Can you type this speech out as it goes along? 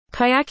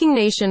Kayaking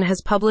Nation has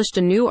published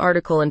a new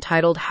article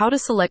entitled How to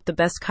Select the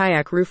Best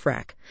Kayak Roof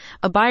Rack,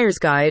 a buyer's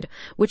guide,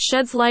 which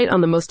sheds light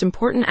on the most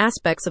important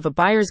aspects of a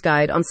buyer's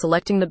guide on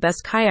selecting the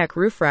best kayak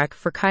roof rack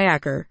for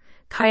kayaker,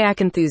 kayak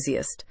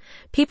enthusiast,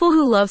 people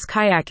who loves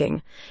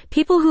kayaking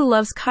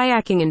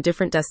in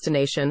different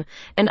destination,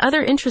 and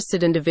other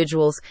interested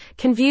individuals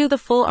can view the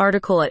full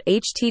article at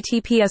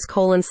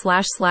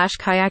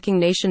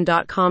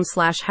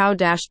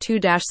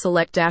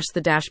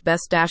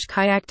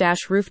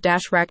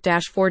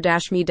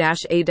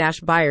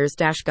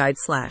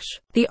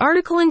The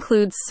article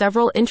includes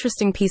several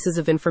interesting pieces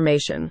of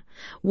information.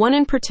 One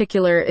in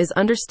particular is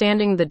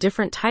understanding the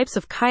different types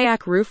of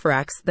kayak roof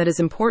racks that is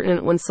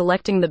important when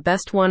selecting the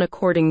best one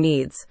according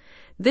needs.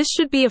 This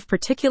should be of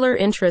particular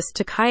interest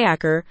to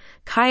kayaker,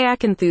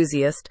 kayak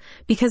enthusiast,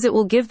 because it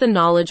will give the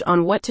knowledge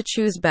on what to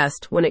choose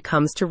best when it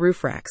comes to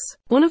roof racks.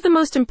 One of the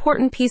most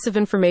important piece of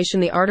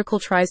information the article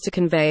tries to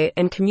convey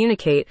and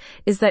communicate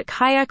is that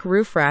kayak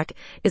roof rack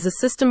is a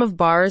system of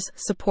bars,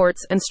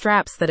 supports, and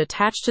straps that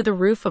attach to the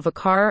roof of a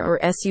car or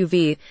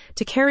SUV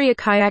to carry a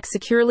kayak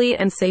securely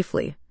and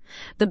safely.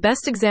 The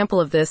best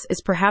example of this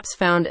is perhaps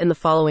found in the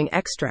following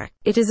extract.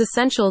 It is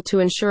essential to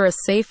ensure a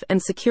safe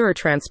and secure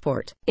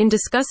transport. In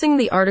discussing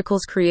the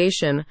article's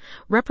creation,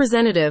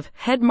 Representative,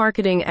 Head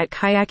Marketing at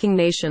Kayaking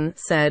Nation,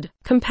 said,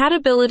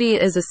 "Compatibility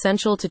is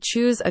essential to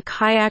choose a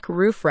kayak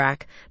roof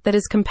rack that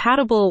is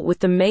compatible with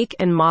the make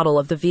and model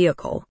of the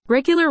vehicle."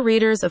 Regular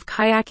readers of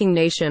Kayaking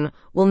Nation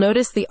will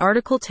notice the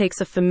article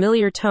takes a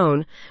familiar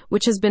tone,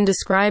 which has been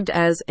described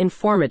as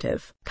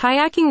informative.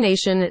 Kayaking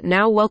Nation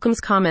now welcomes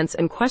comments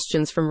and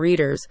questions from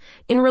readers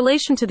in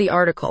relation to the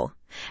article,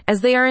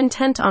 as they are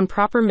intent on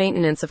proper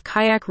maintenance of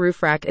kayak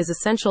roof rack is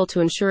essential to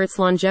ensure its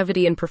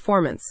longevity and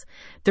performance.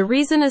 The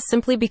reason is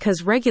simply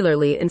because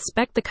regularly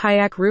inspect the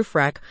kayak roof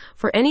rack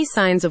for any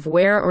signs of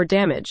wear or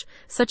damage,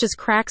 such as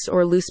cracks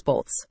or loose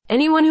bolts.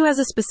 Anyone who has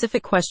a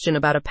specific question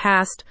about a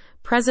past,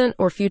 present,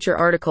 or future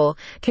article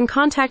can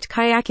contact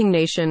Kayaking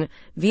Nation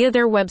via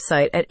their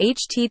website at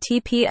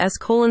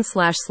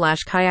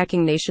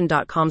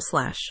https://kayakingnation.com/.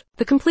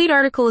 The complete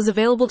article is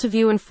available to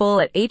view in full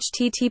at